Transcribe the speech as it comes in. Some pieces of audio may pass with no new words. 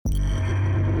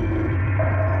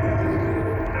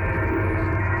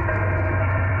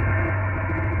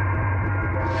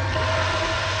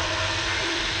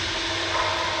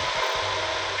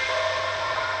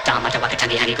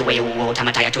wakatangi hangi kuwe uo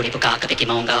tamataya turi puka kapiki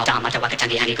mongo tamata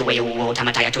wakatangi hangi kuwe uo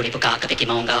tamataya turi puka kapiki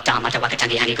mongo tamata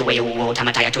wakatangi hangi kuwe uo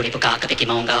tamataya turi puka kapiki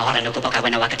mongo hora no kupoka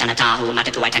wena wakatana tahu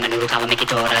mata kuwa tanga nuru kawa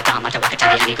mikitora tamata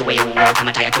wakatangi hangi kuwe uo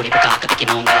tamataya turi puka kapiki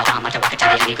mongo tamata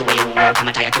wakatangi hangi kuwe uo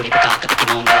tamataya turi puka kapiki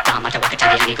mongo tamata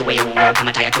wakatangi hangi kuwe uo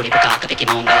tamataya turi puka kapiki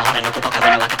mongo hora no kupoka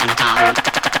wena wakatana tahu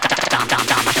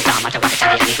tamata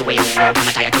wakatangi hangi kuwe uo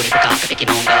tamataya turi puka kapiki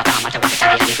mongo tamata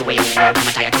wakatangi hangi kuwe uo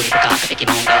tamataya turi puka kapiki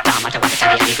mongo tamata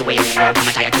wakatangi hangi kuwe uo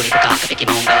tamataya turi puka kapiki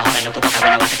mongo hora no kupoka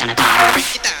wena wakatana tahu.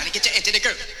 Break it down and get your into the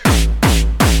groove.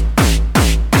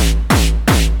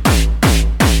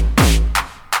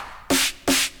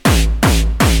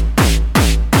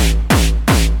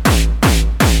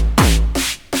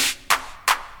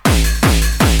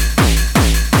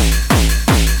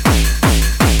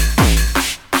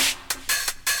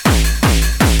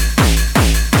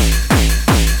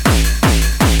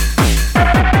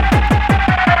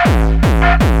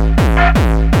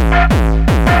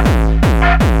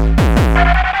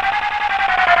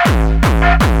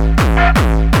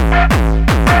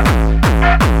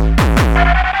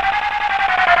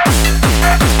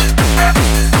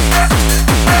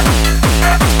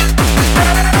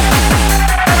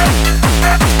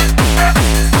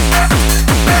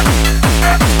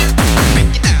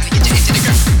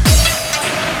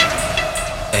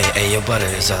 Butter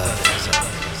is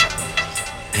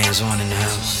hands on in the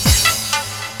house.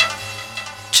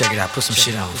 Check it out, put some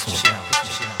shit on for me.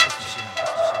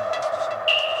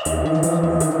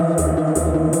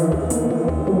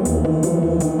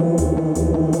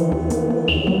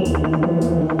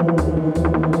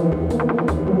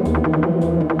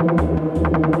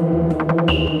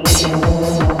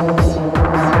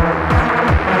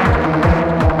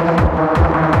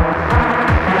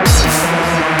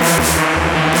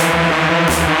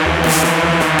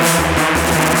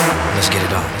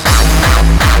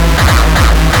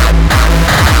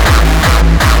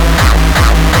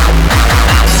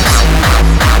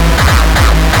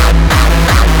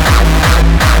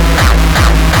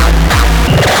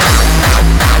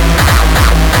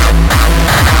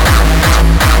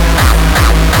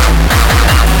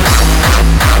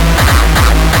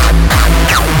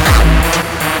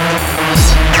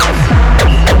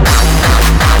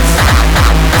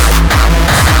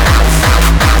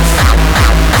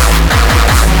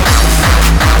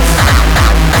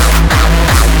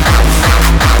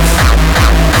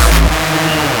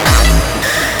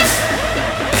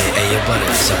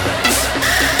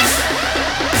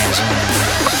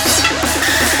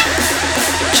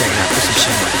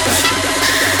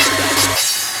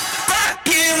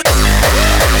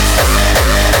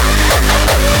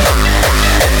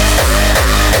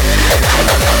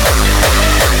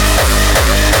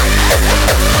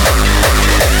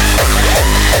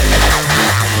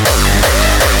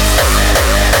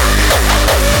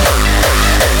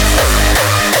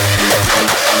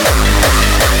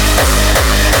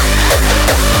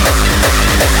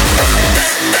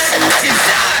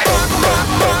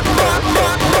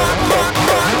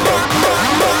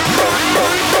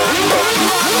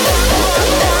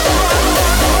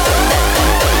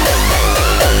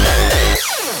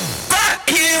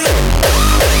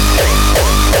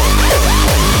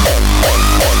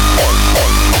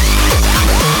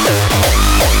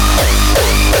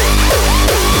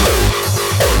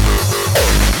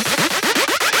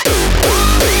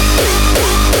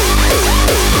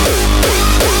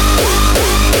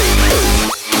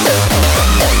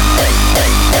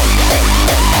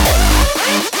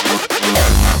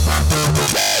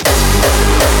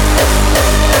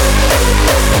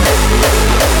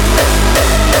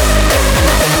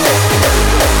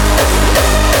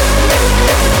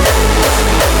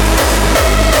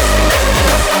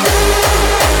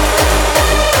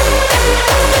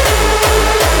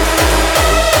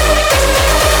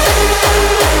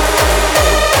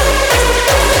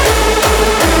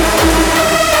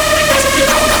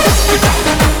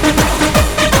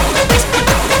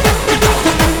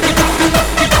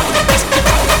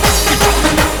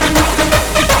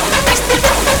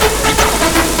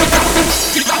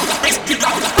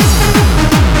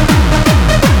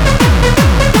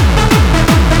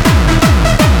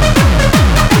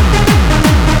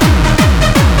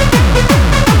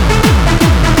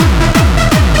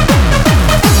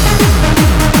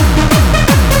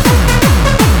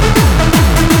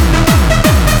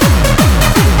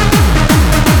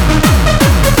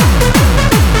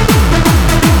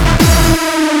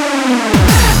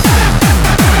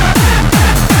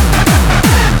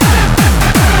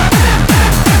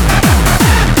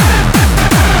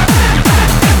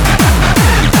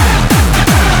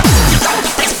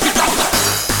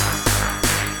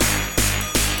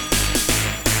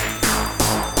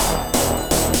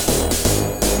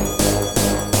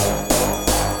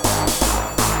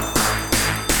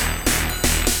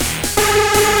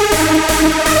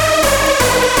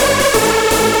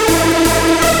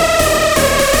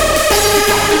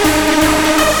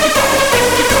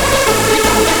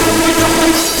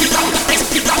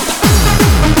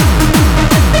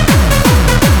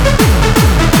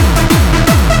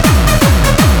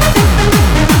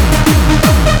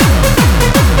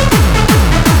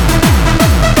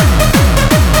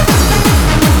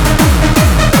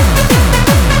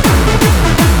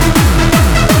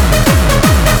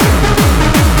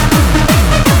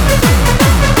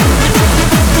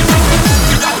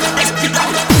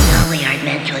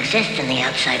 exist in the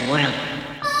outside world.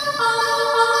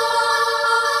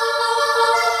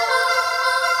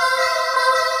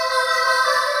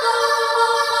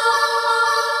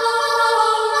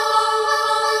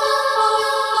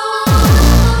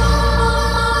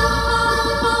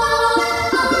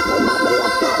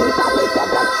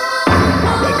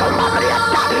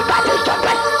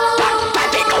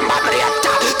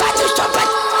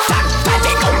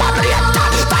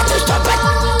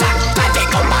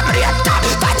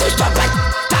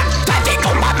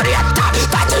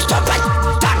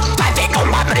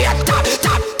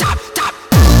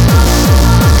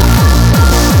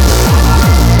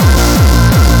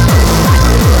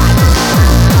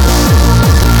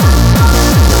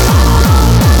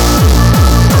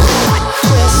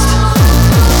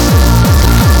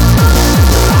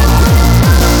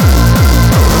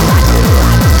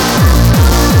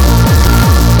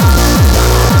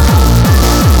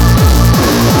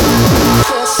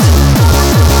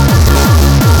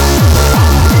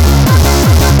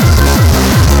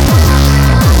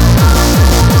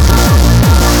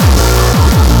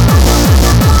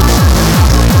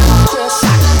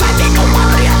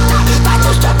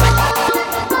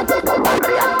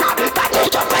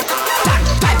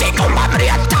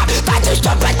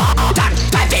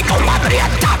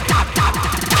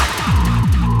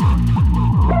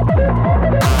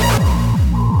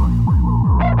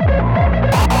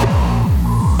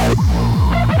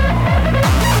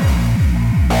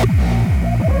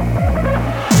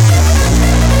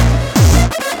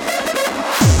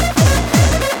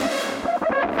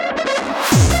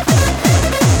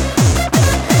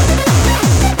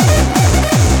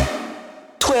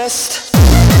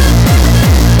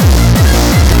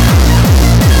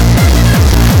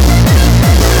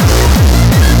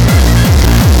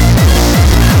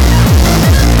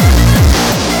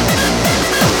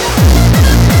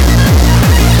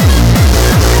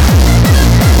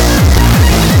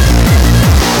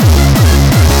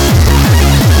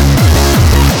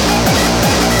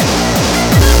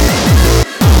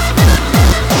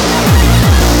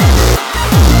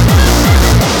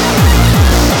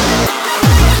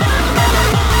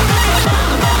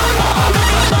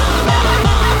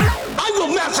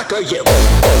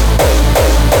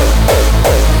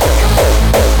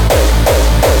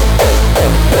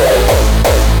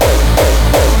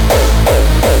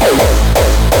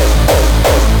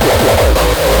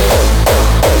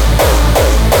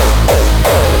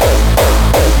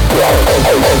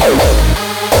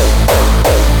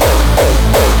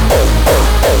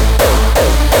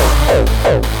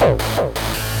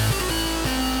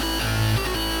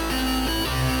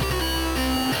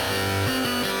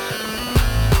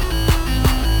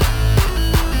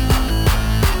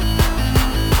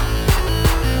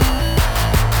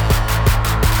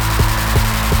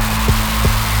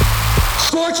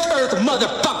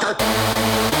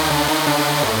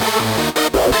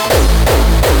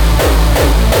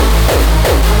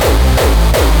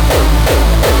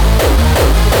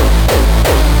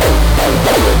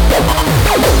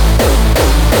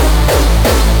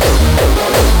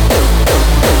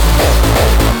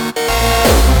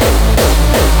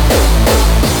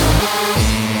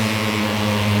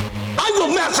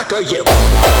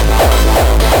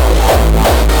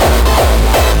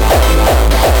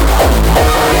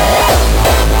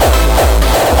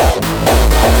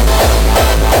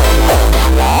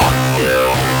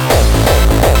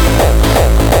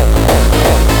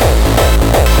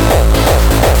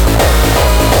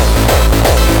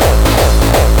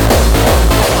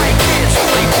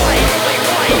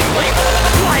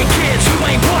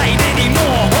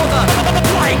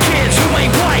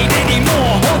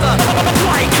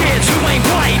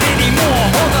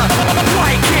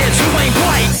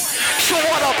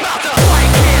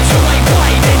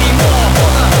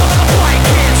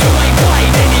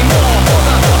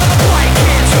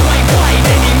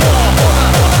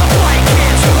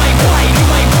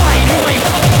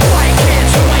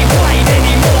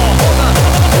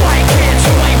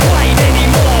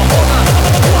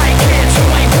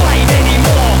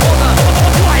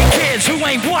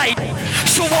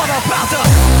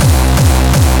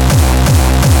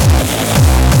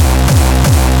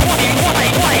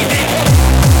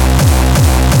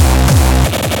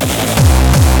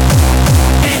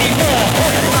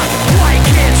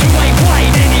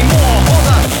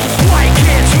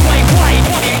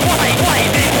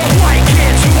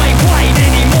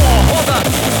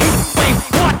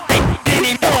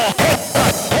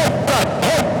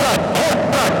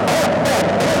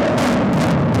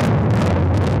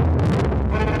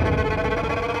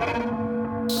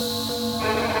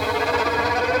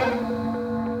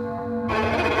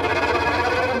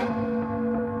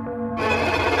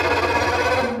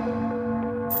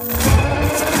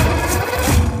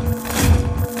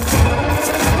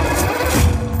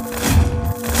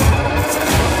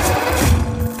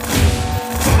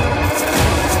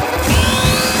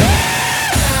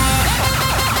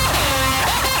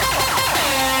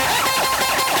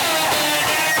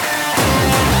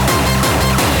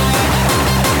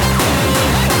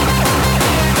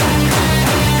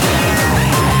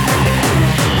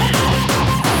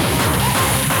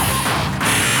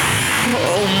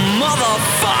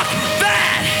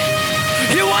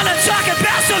 wanna talk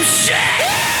about some shit?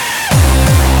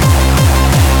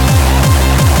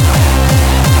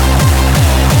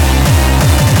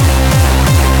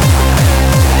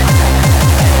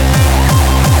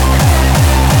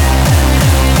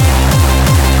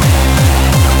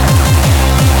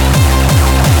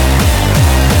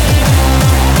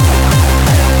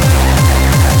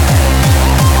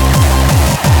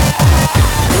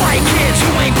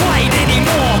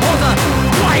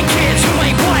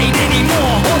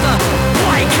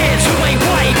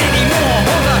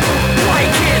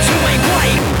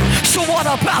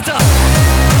 About the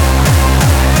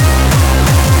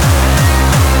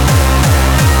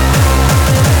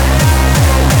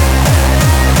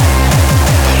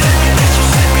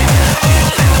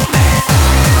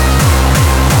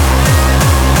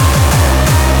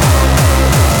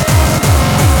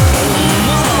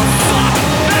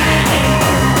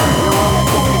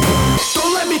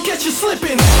don't let me catch you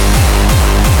slipping.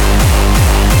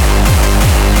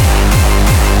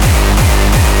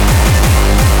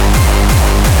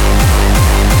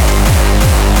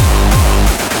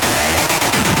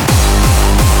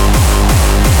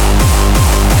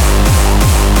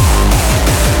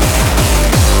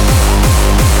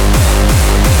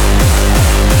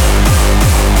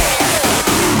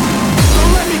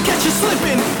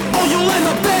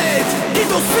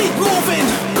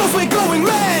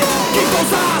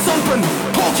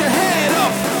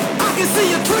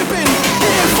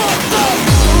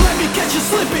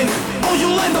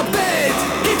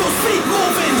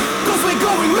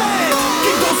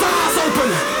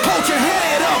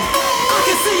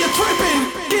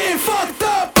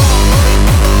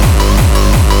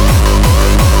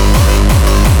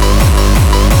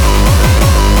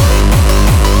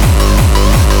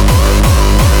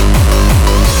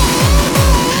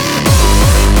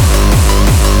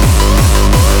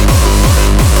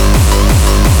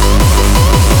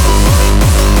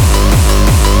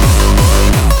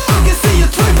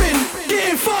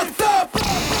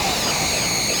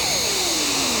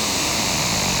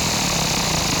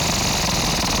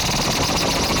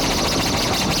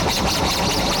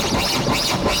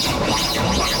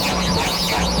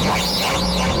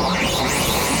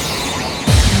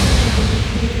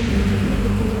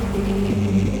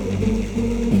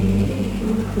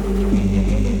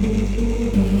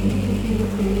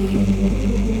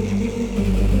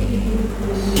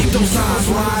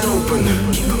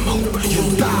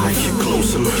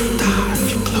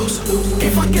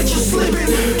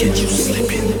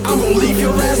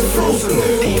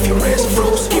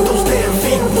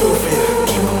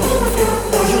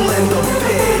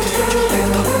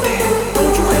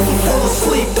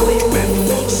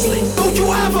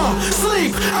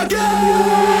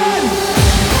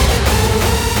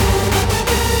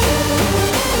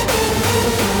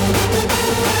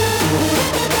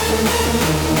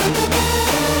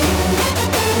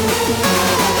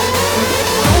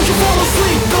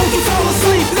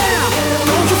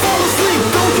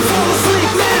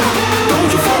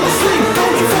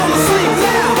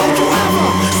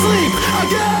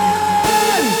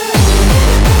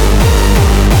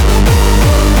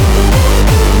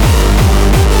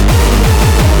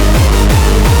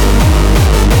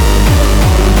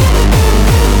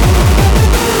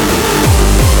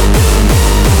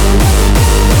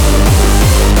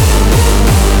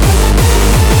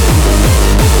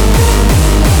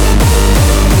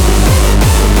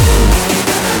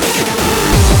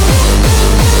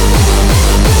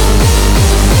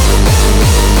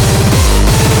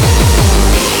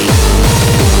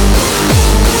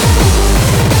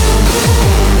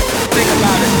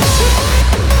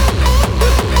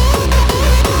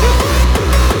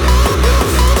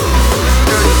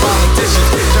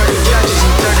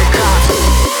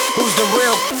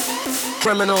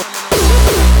 Criminal.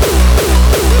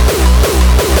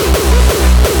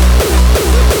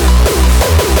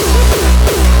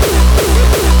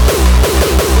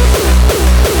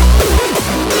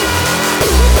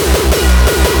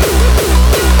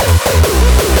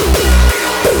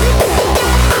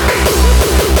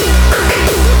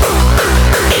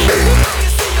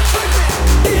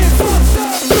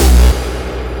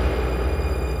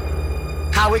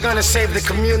 How we gonna save the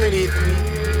community?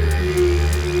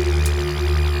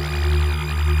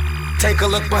 Take a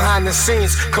look behind the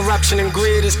scenes. Corruption and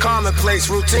greed is commonplace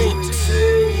routine.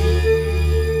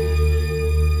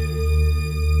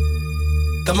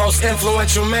 The most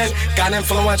influential men got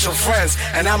influential friends,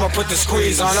 and I'ma put the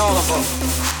squeeze on all of them.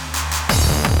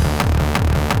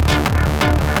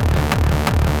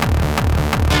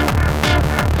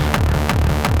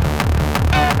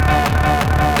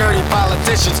 Dirty politics.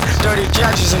 politicians, dirty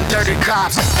judges, and dirty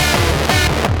cops.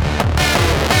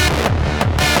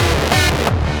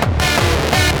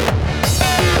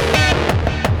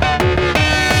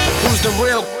 Who's the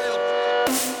real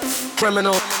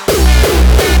criminal?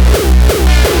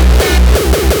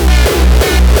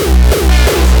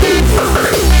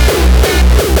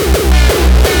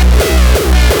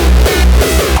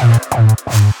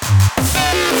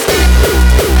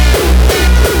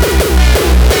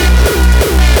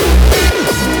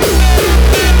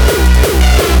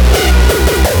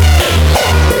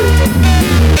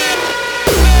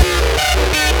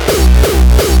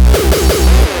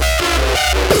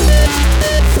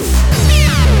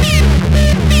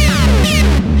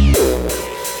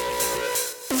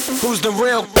 Who's the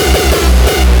real?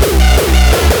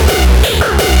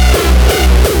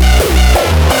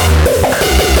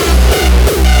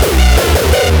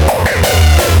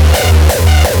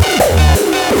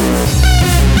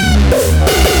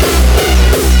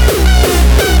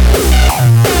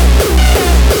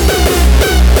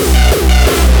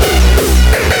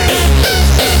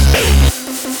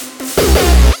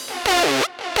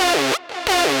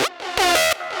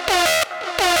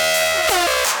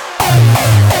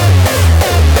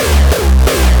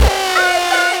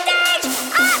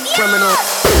 Criminal.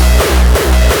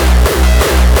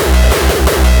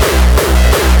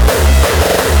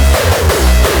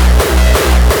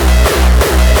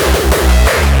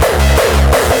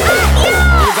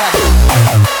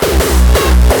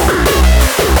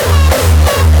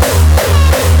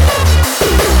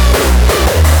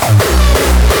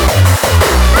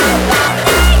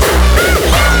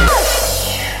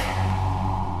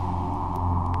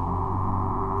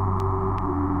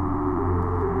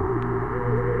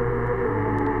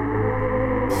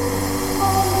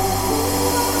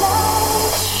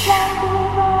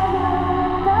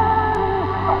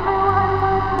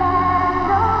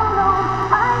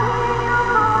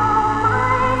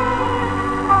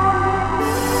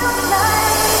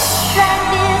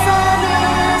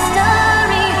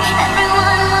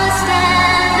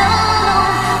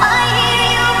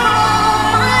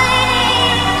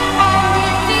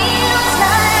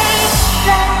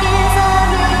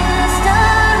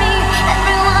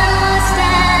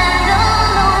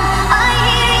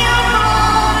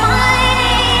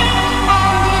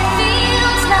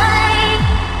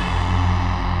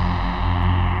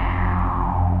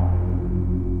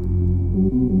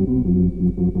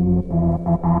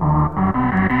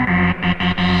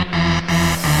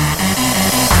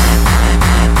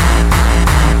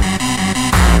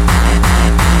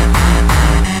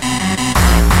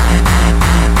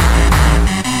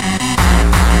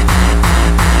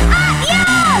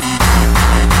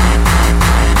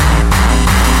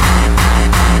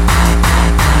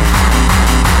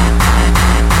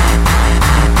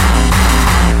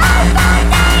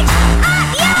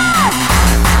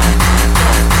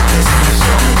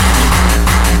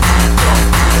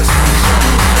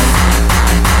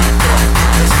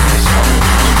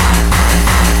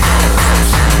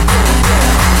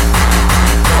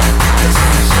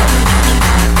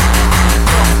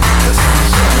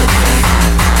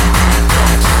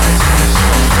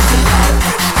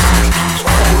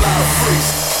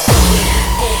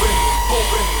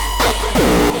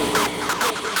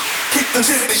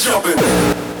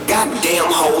 Goddamn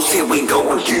hoes, here we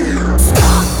go again.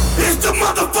 Stop! It's the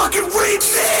motherfucking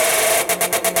remix!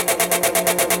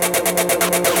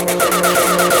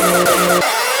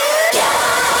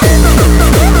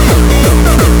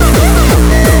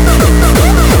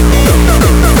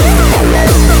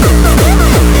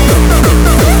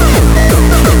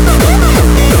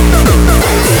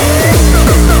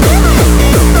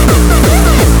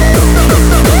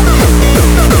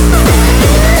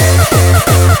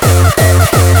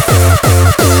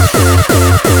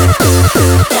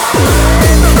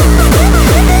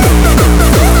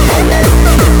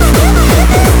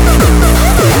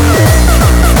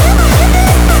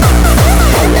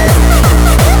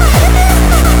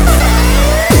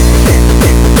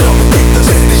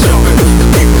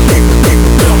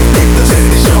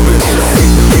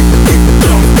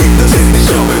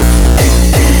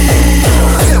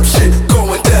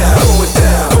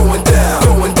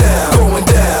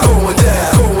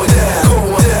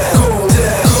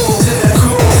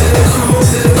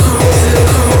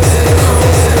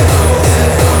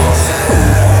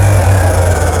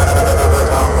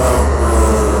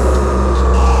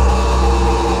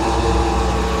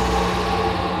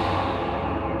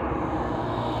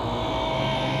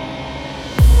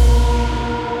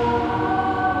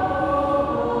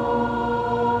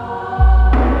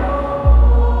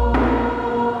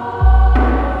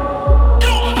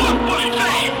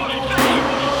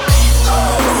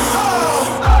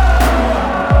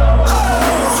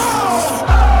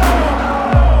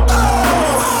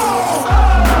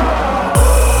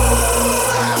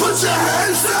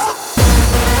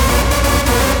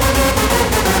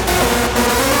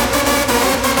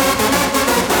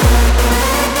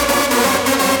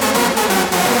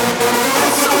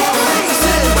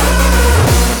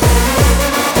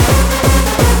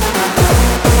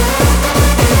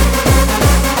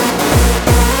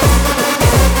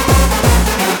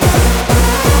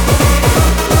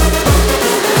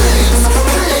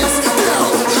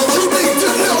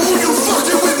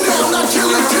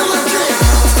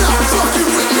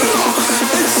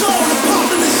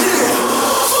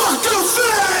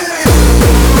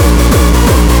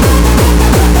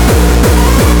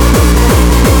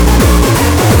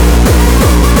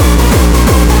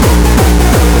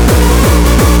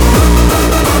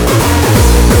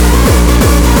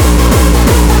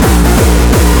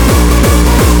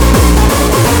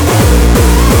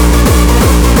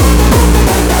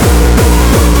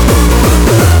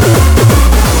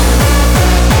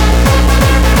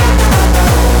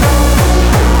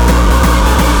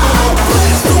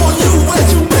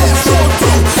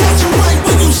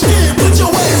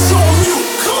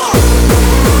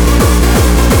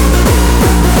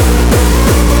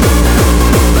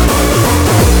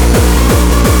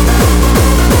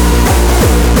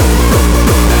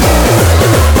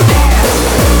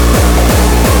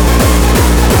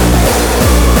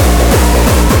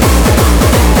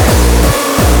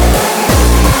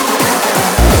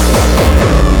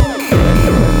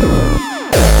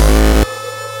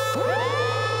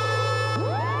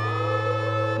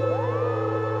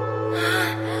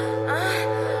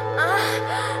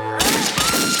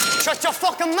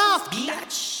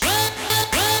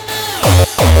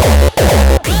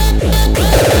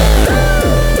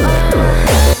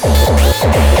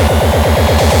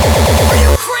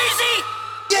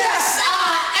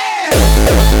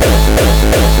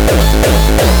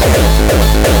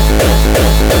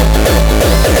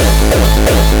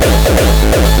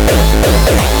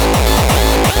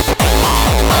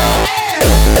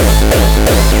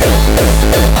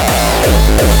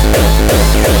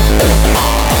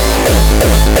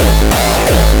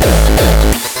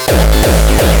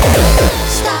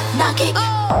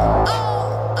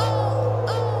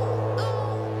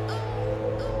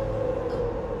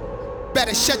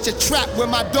 Better shut your trap when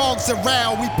my dog's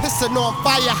around. We pissing on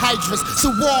fire hydrants, so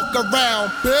walk around,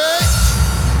 bitch.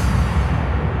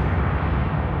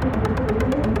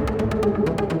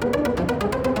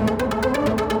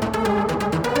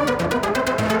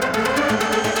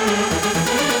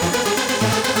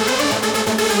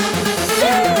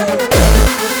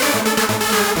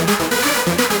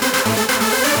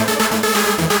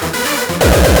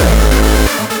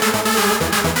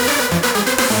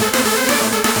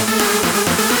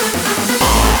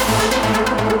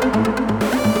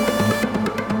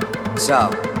 So,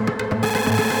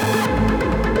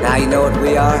 now you know what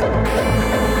we are,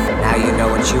 now you know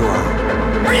what you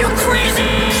are. Are you crazy?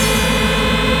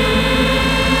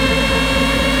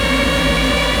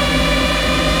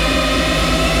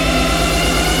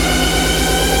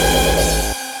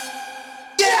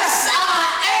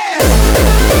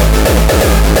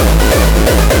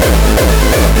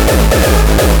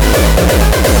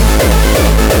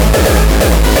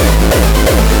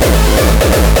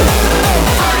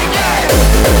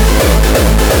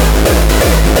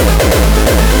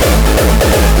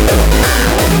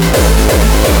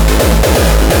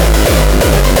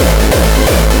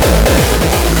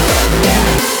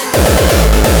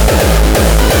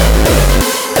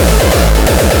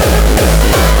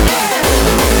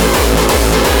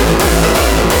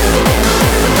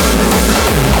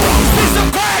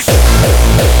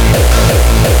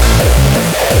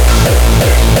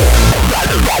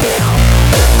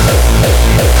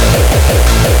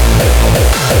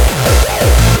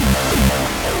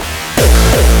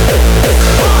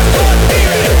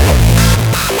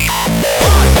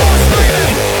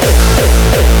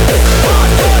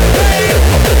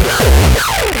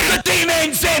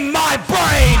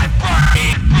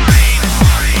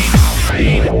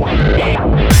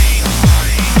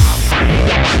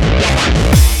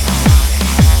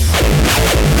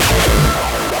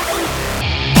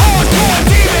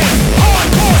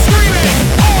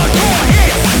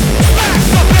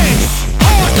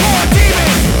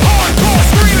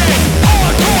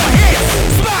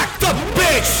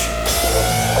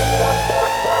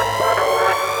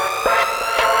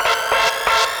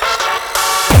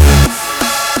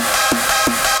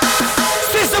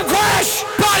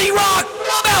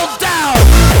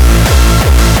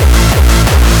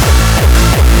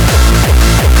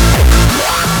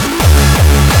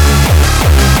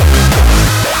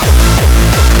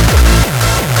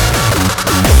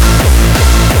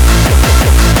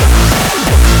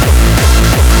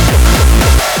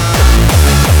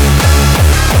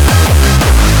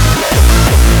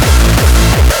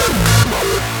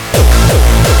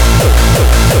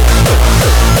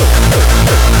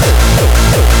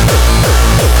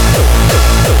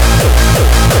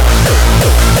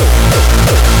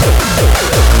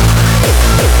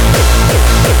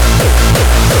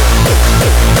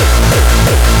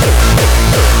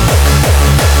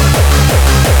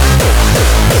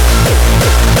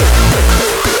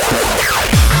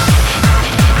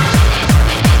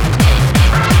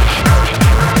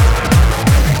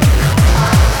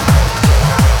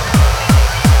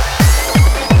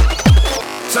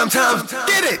 Sometimes,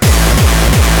 get it!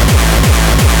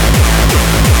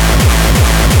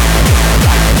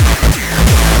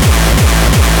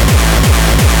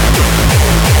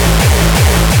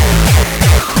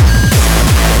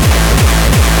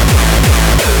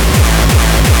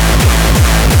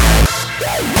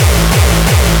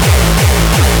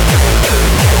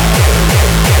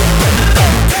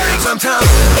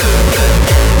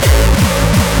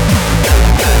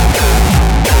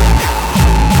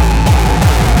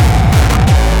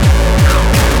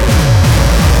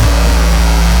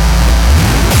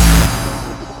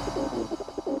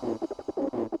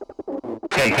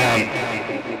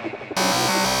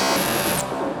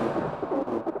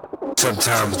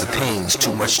 Sometimes the pain's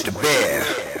too much to bear.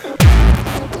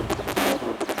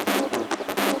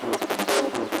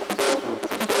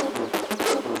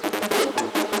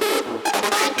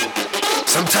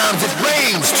 Sometimes it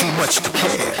rains too much to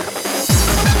care.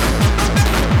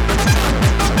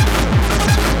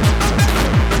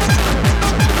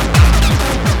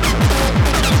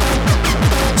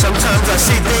 Sometimes I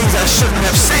see things I shouldn't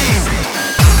have seen.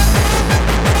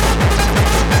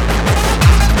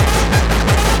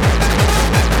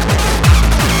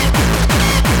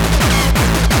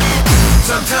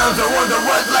 Sometimes I wonder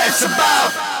what life's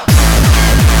about.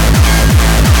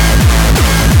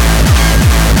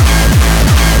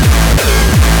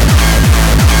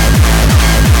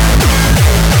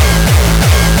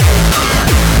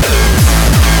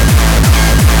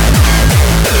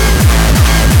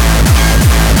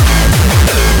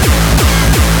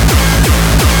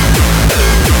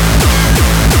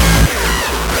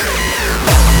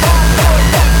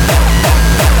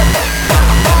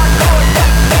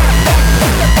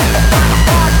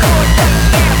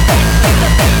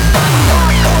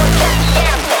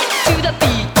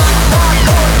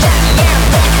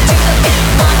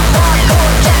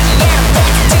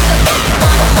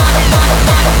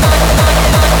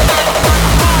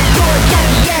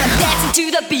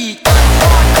 the beat. I'm a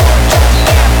hardcore junkie,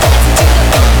 yeah, I'm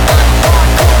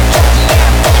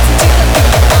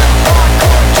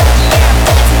dancing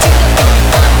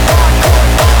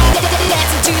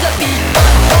to the beat.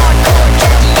 I'm a hardcore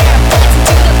junkie, yeah, I'm dancing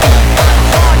to the beat. I'm a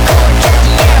hardcore junkie,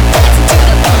 yeah, I'm dancing to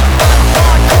the beat. I'm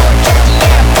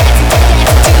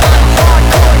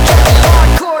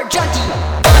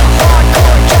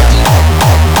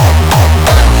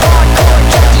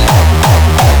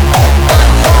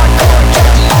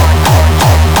a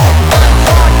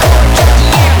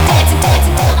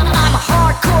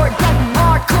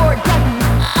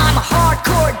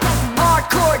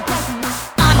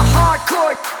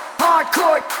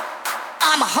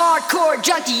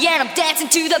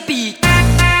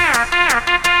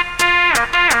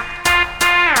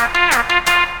dancing to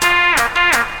the beat.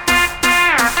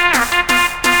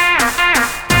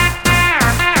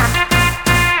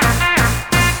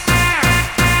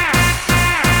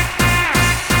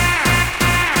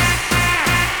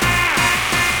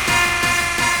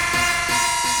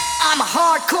 I'm a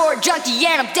hardcore junkie,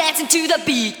 yeah, I'm dancing to the beat. I'm a hardcore junkie, yeah, I'm dancing to the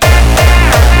beat.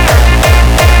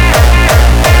 I'm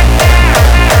a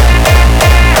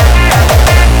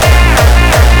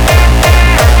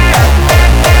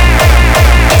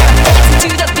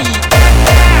hardcore junkie, yeah,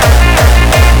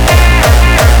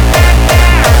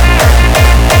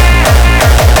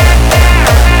 I'm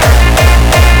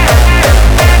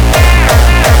dancing to.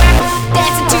 I'm a hardcore junkie, hardcore junkie. I'm a hardcore junkie. I'm a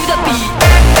hardcore junkie.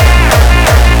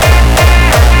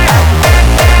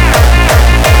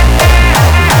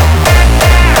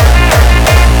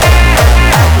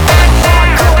 I'm a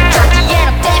hardcore junkie. Yeah,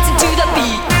 I'm dancing,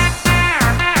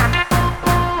 dancing. I'm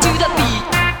a hardcore,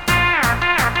 hardcore. I'm a hardcore,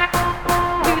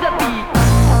 hardcore.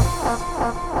 I'm a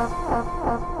hardcore,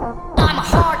 hardcore. I'm a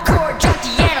hardcore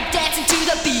junkie and I'm dancing to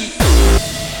the beat. I'm a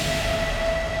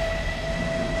hardcore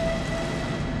junkie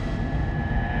and I'm dancing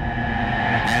to the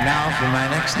beat.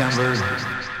 Number,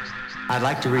 I'd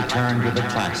like to return to the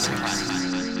classics.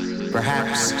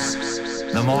 Perhaps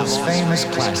the most famous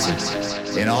classic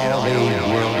in all the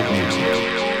world of music.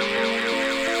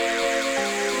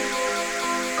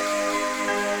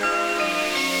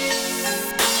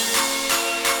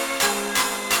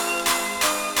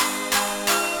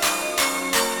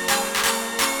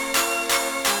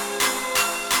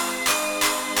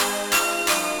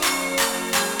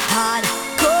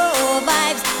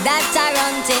 That's our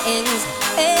things,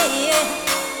 hey, yeah.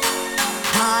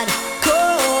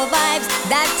 Hardcore vibes,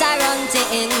 that's our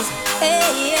things,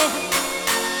 hey, yeah.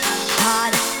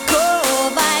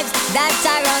 Hardcore vibes, that's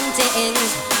our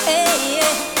things, hey,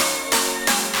 yeah.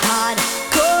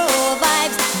 Hardcore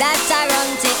vibes, that's our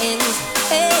things,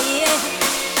 hey, yeah.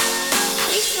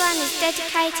 This one is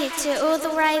dedicated to all the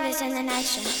ravers in the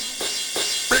nation.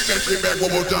 Bring that shit back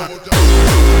one more time.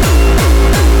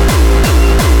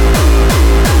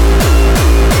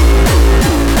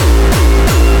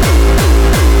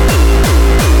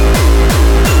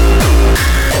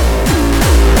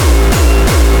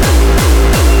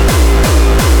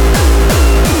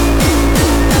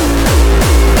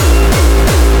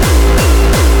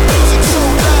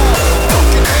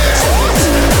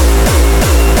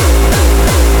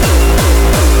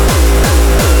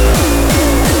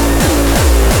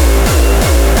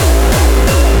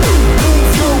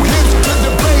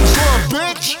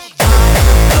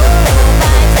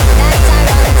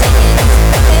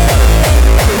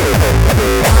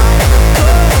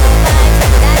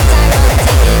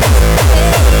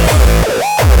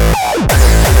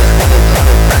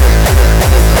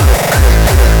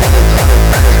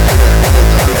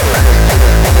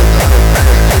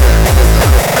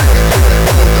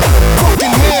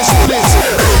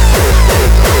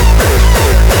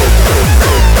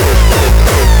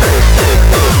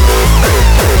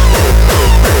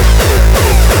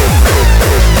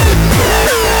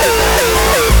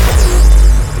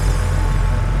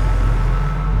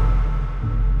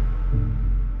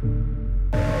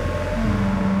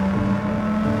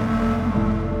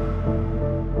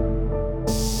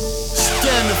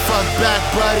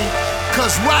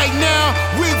 Cause right now,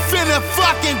 we finna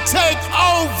fucking take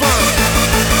over.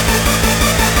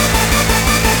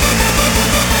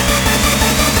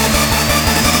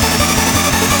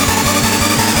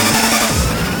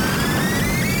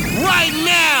 Right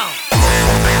now.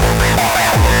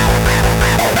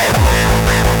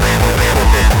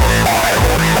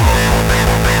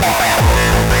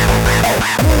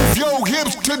 Move your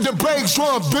hips to the bass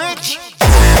drum, bitch.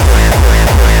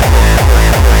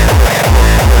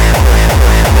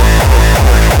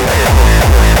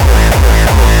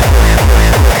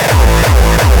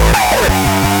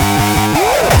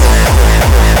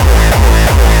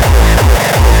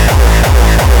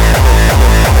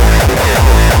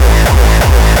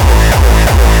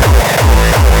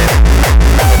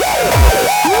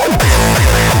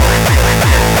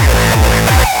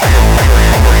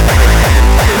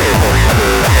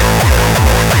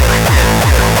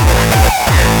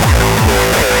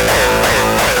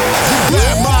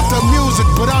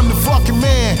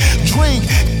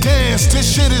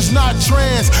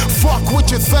 fans. Fuck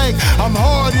what you think, I'm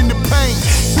hard in the paint.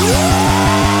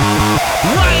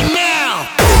 Right now.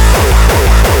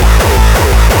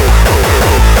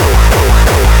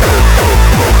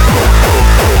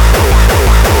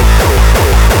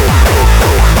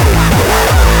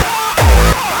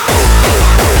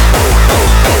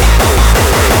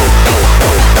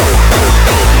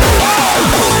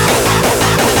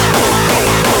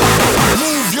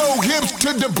 Move your hips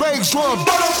to the bass drum,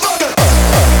 motherfucker.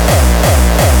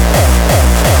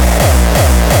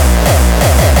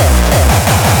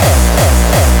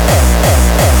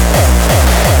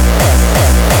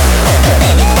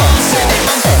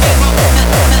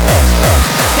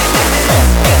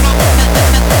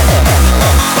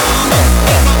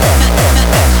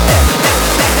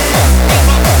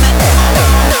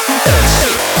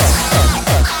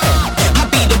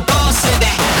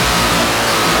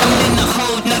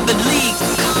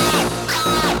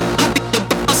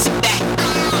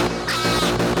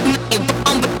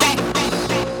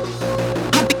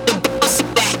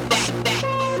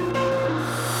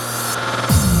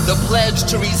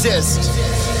 To resist.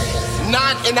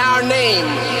 Not in our name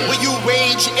will you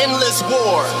wage endless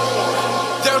war.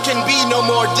 There can be no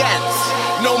more deaths,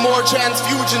 no more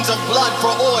transfusions of blood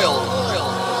for oil.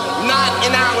 Not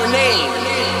in our name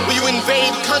will you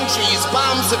invade countries,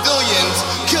 bomb civilians,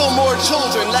 kill more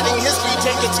children, letting history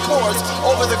take its course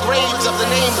over the graves of the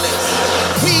nameless.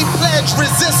 We pledge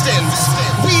resistance.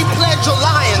 We pledge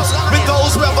alliance with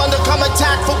those who have undergone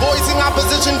attack for voicing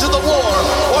opposition to the war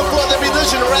or for their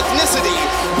religion or ethnicity.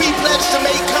 We pledge to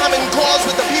make common cause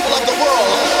with the people of the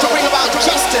world to bring about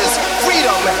justice,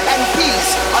 freedom, and peace.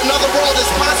 Another world is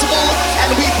possible, and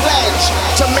we pledge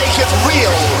to make it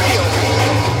real.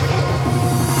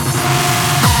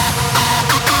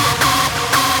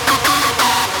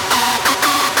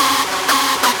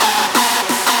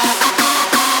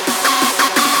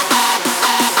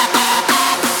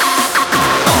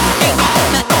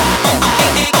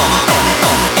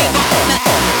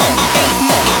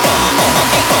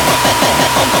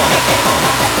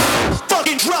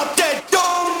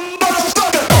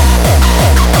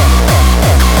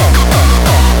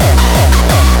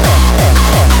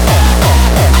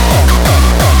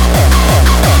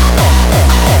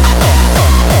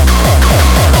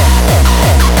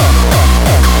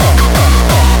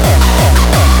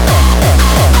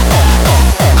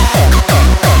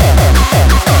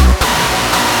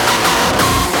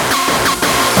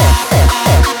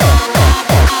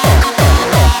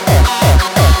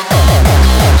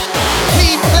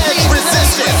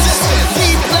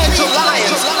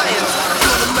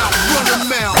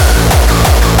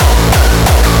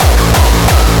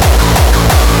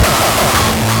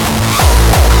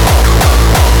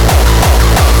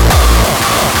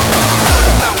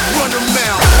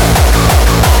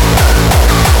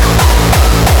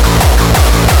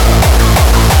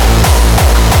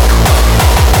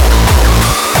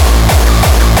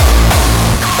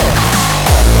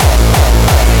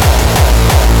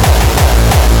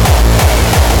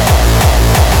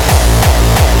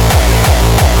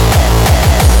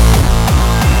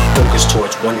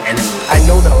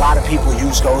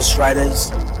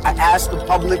 Ghostwriters. I asked the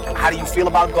public, how do you feel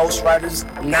about ghostwriters?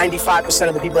 95%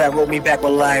 of the people that wrote me back were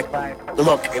like,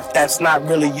 look, if that's not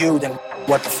really you, then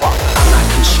what the fuck? I'm not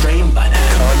constrained by that.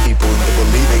 Con people into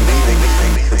believing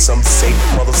that some fake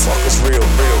motherfucker's real.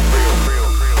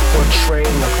 Portraying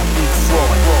a complete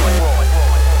fraud.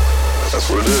 That's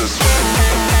what it is.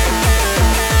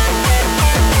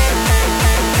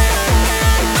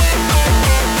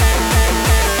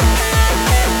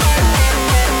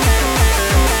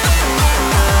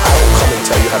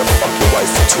 Tell you how to fuck your wife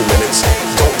for 2 minutes.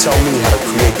 Don't tell me how to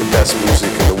create the best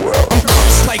music in the world. I'm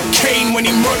cursed like Cain when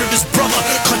he murdered his brother.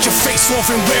 Cut your face off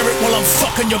and wear it while I'm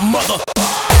fucking your mother.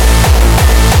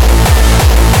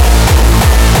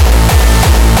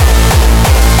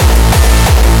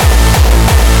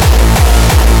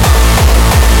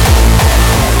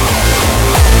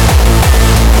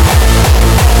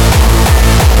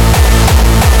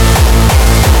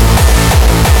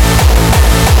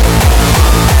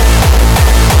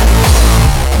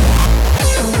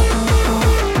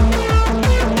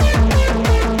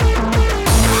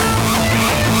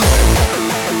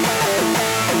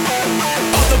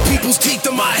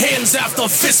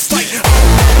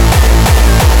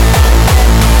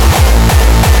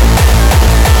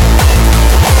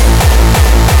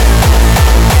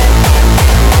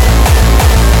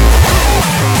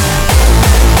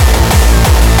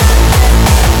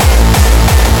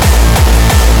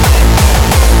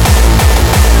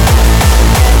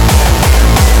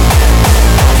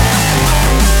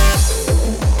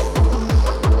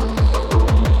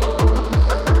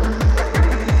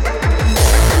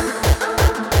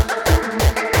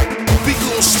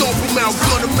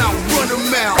 out, run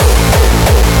them out.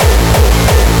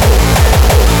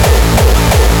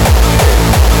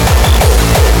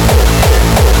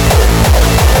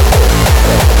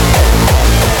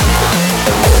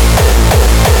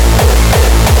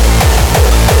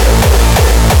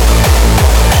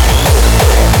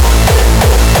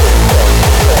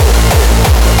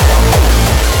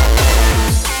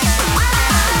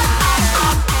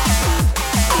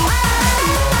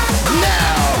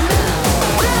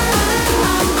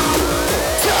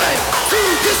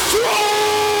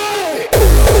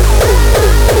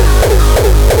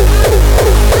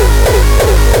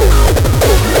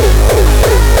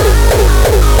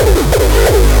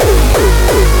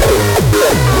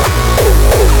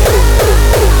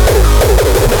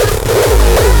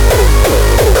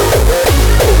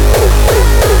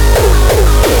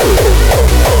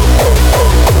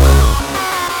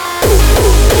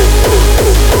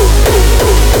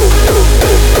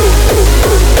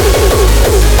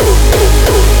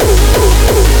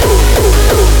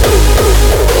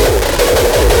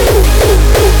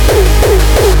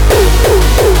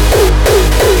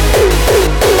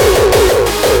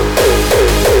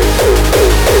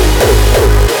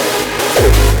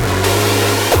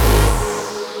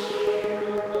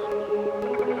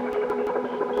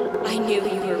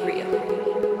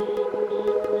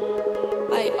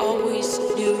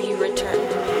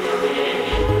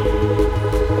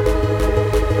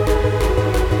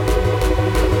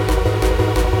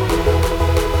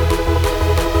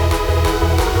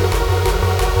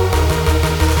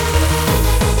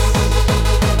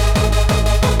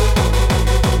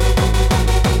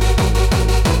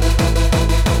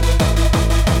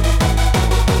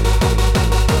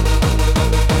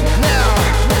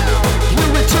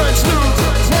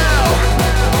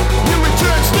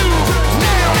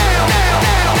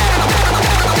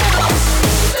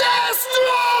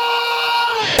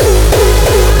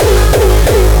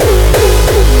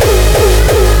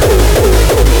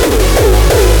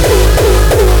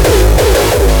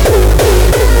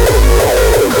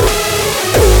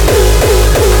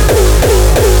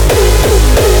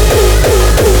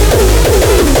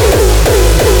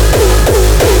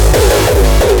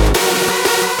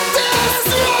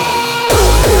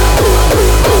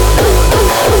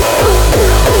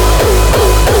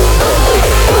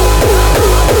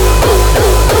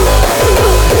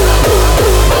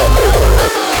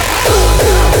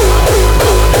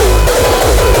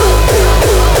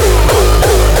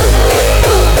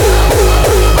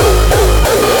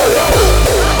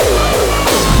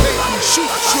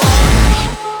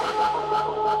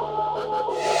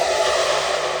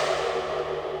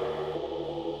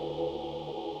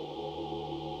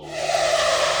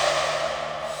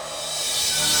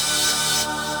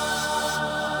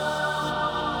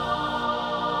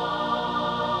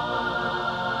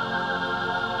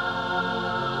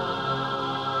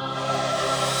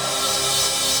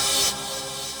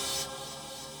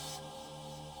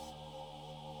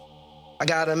 I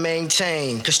gotta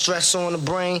maintain, cause stress on the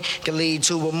brain can lead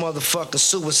to a motherfucking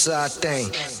suicide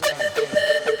thing.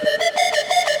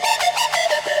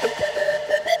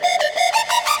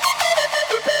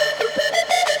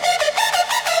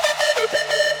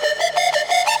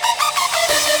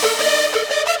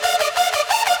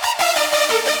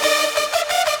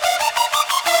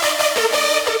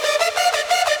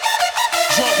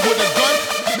 Drunk with a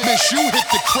gun, miss you hit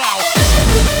the crowd.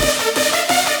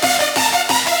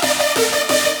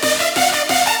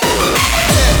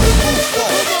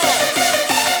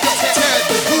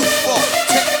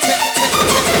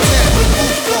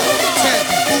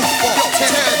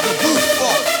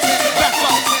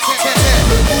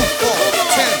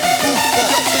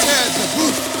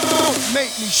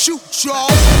 Make me shoot y'all.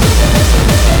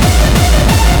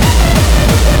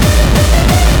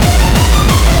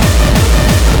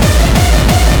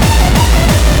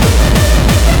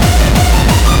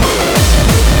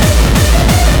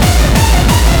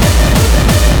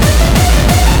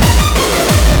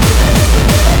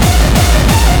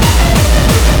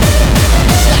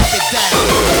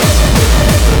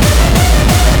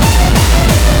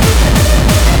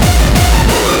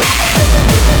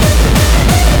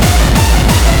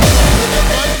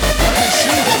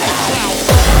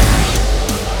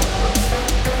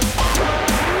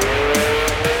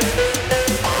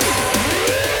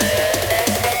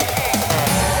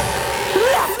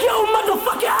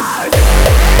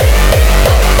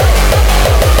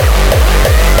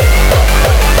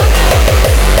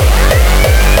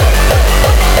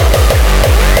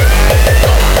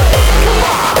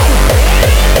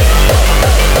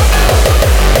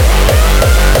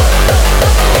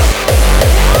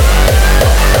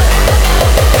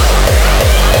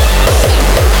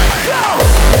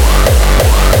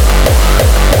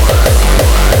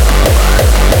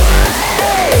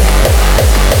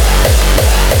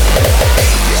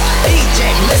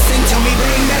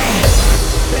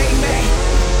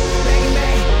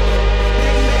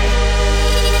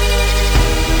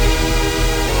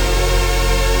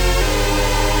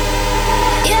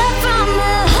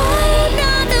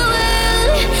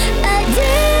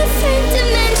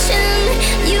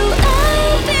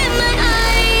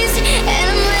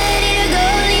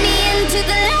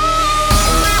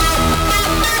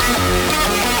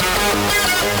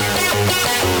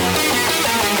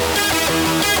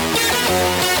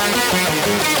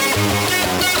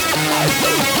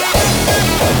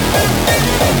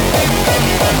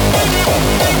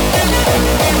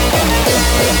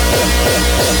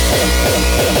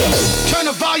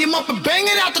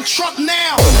 the truck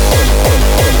now.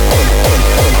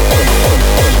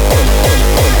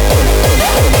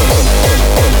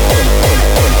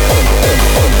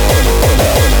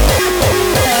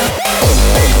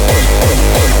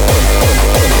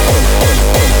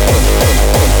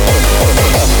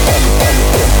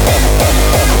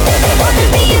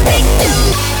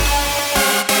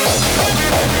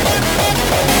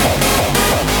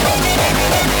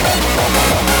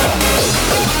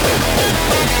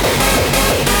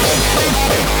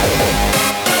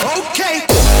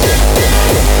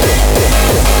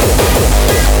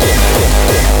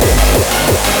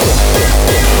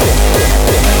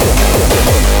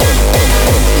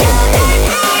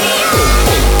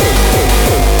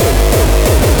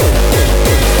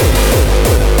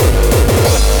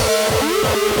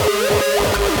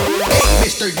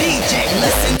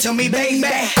 To me, baby.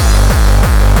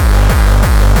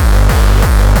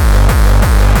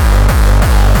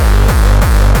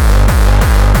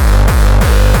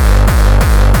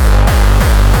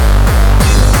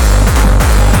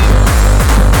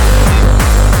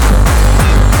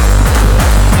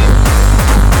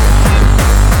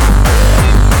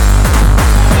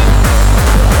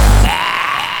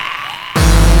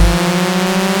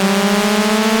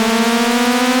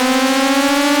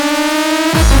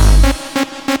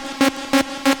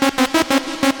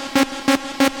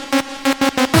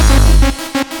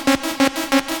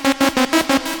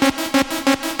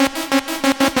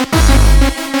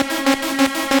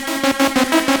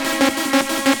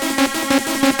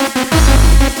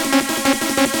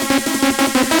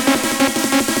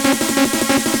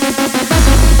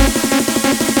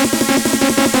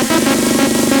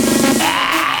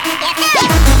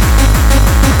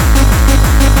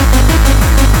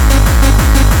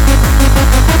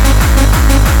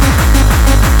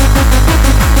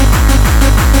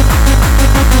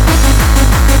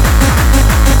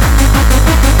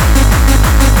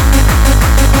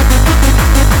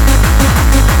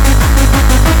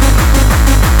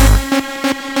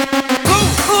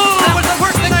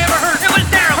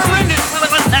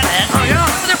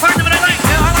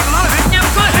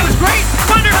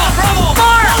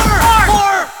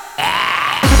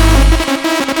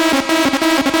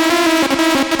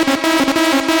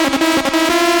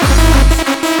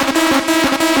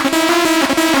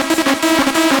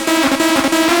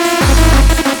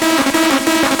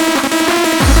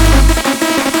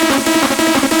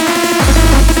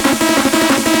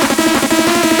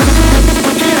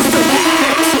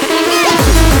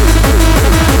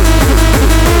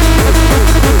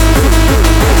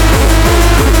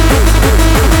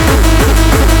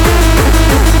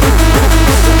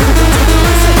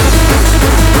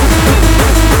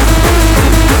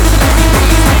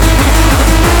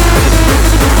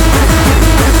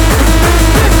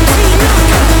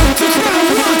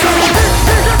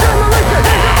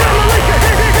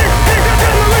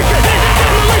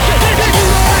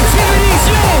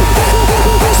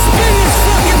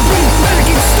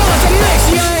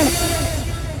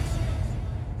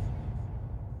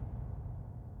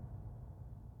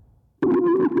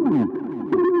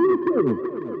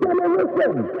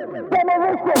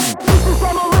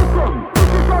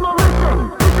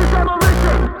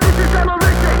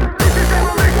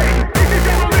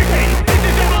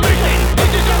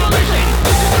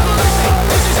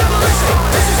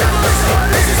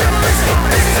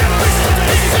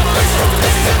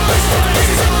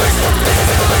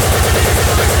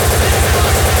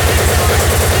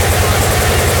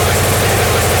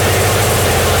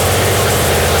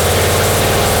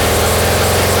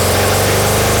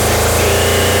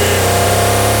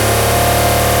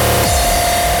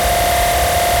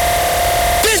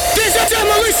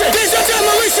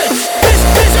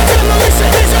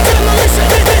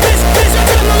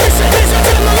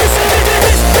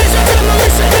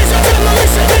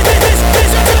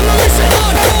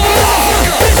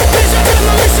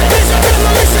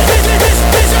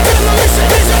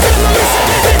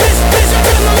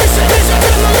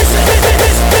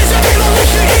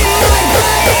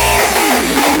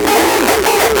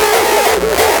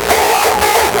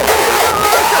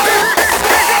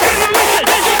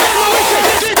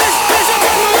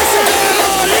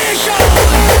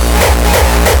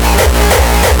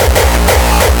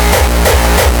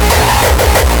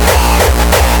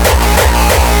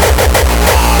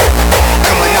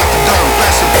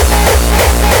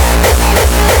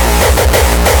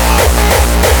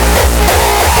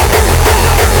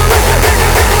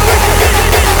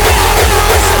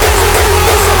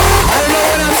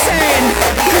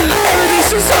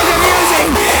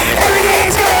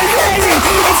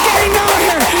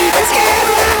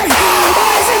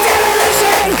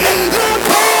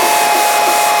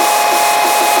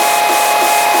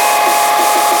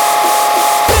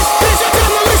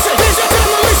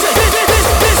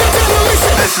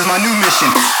 my new mission.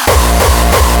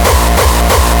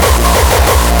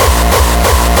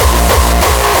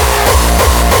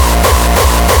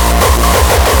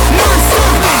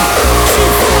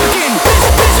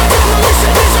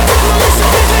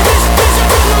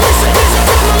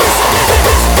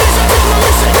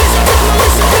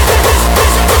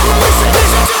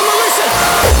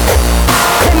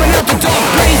 Coming out the dark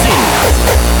blazing,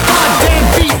 goddamn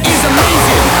beat is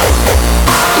amazing.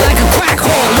 Like a crack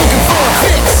hole looking for a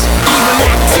fix, evil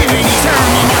activity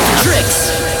turning out the tricks.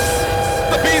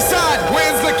 The B-side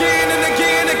wins again and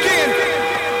again and again.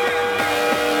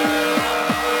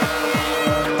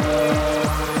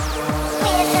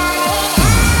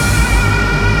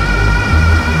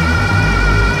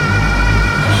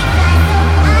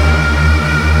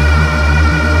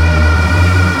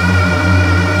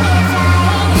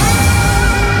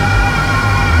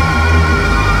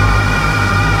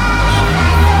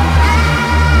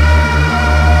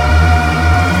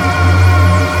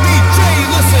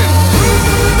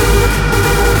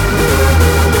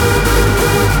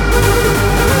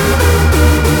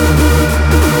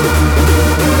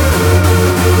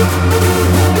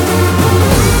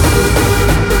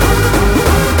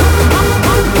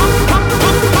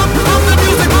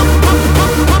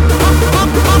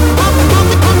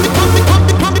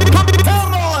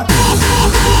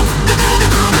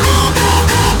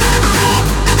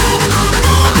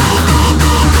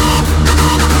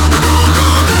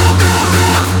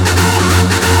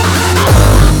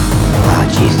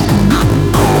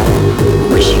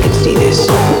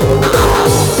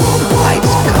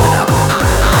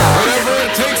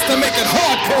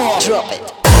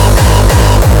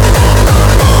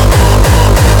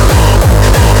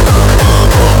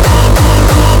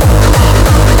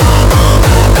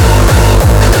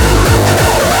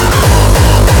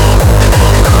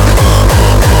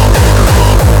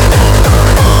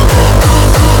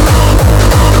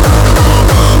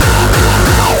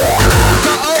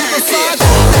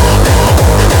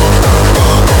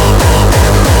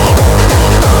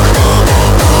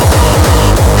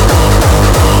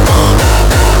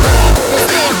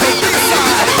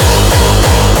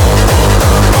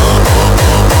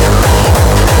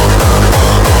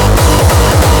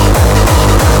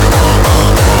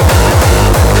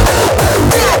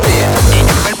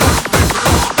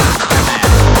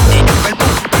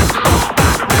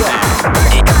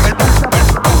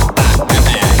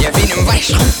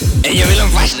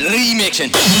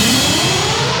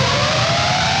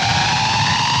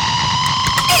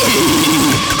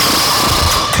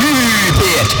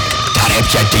 Hubert, daar heb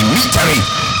je Dimitri.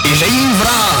 Is één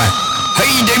vraag.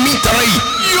 Hey Dimitri.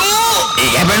 Ja?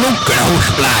 Ik heb een ook een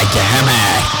hoogplaatje, hè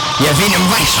maar. Je vindt hem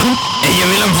vast goed en je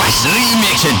wil hem vast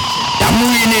remixen. Dan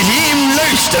moet je eens even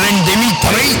luisteren,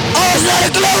 Dimitri. Als naar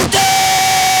de kloten!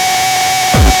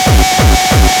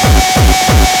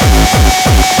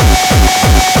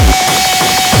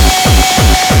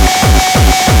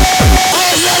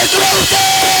 Als naar de kloten!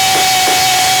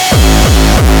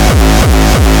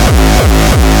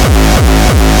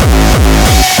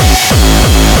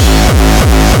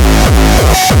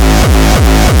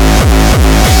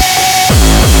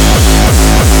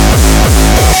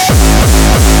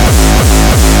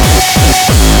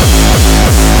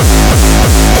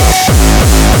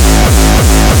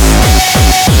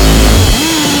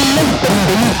 Boom,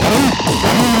 boom, boom,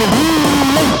 boom, boom.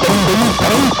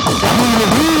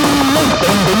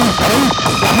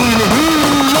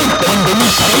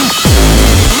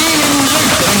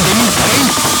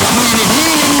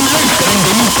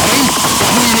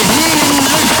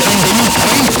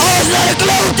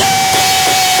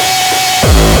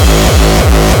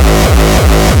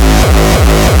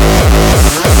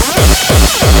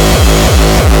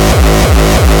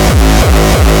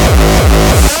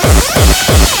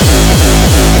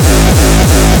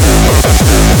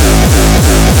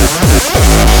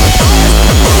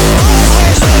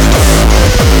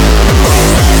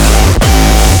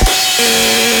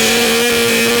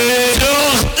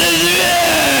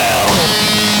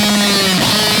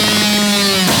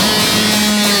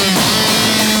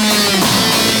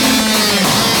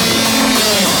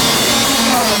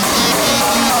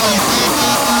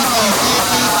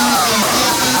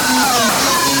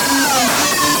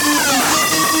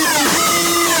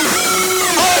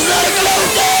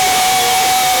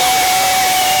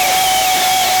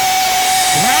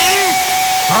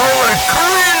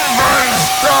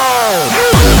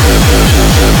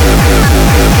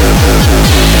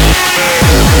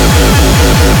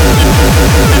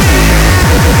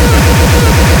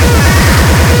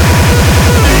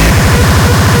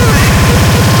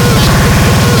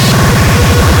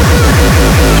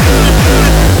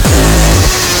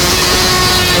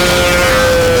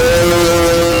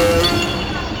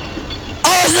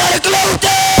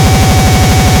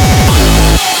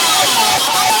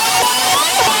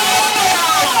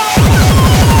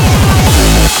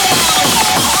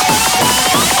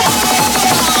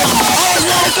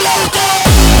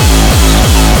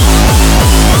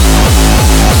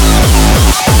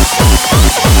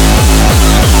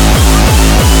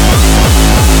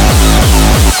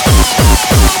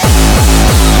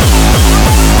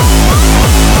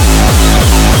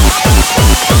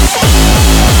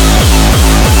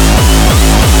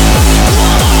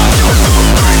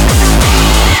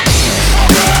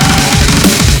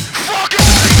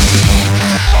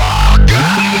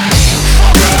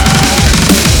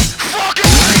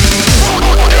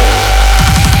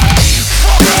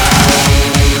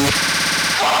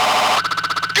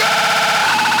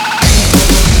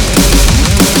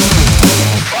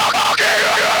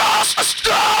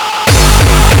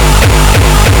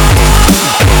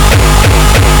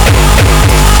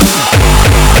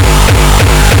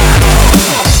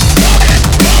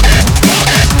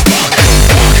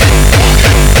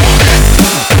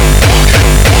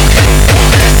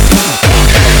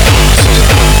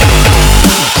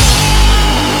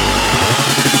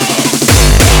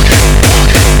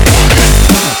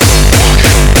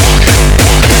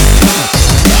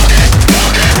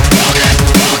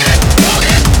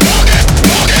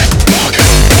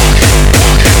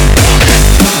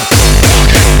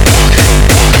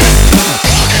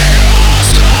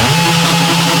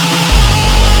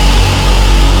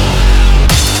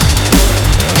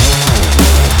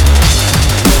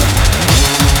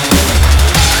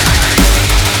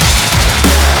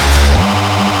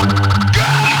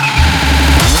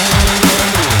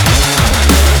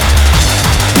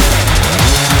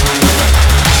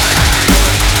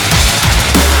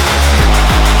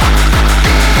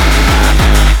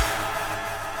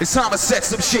 It's time to set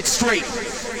some shit straight.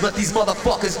 Let these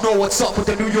motherfuckers know what's up with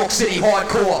the New York City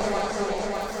hardcore.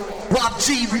 Rob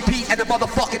G, repeat, and the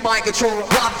motherfucking mind controller.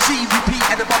 Rob G, repeat,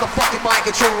 and the motherfucking mind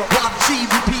controller. Rob G,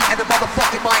 repeat, and the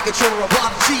motherfucking mind controller.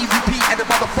 Rob G, repeat, and the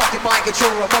motherfucking mind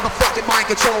controller. Motherfucking mind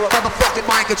controller. Motherfucking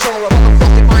mind controller.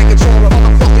 Motherfucking mind controller.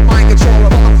 Motherfucking mind controller.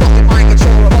 Motherfucking mind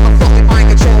controller. Motherfucking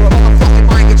mind controller.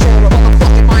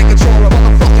 Motherfucking mind controller.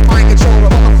 Motherfucking mind controller. Motherfucking mind controller.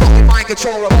 Motherfucking mind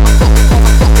controller.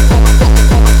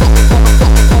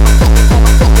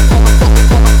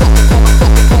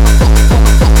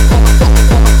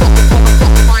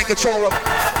 Controller.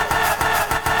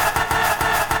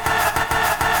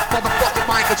 Motherfucking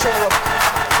mind controller.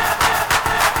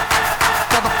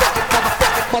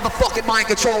 Motherfucking mind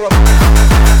controller.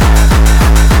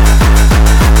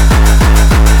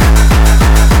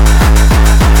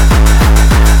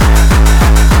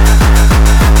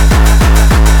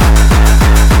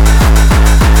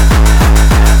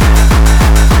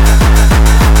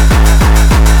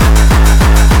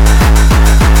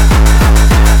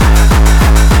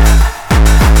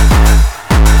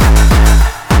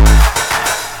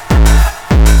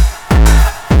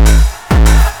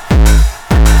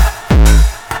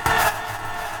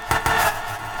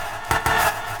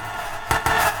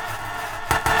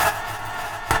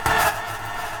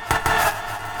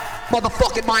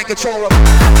 Motherfucking mind controller.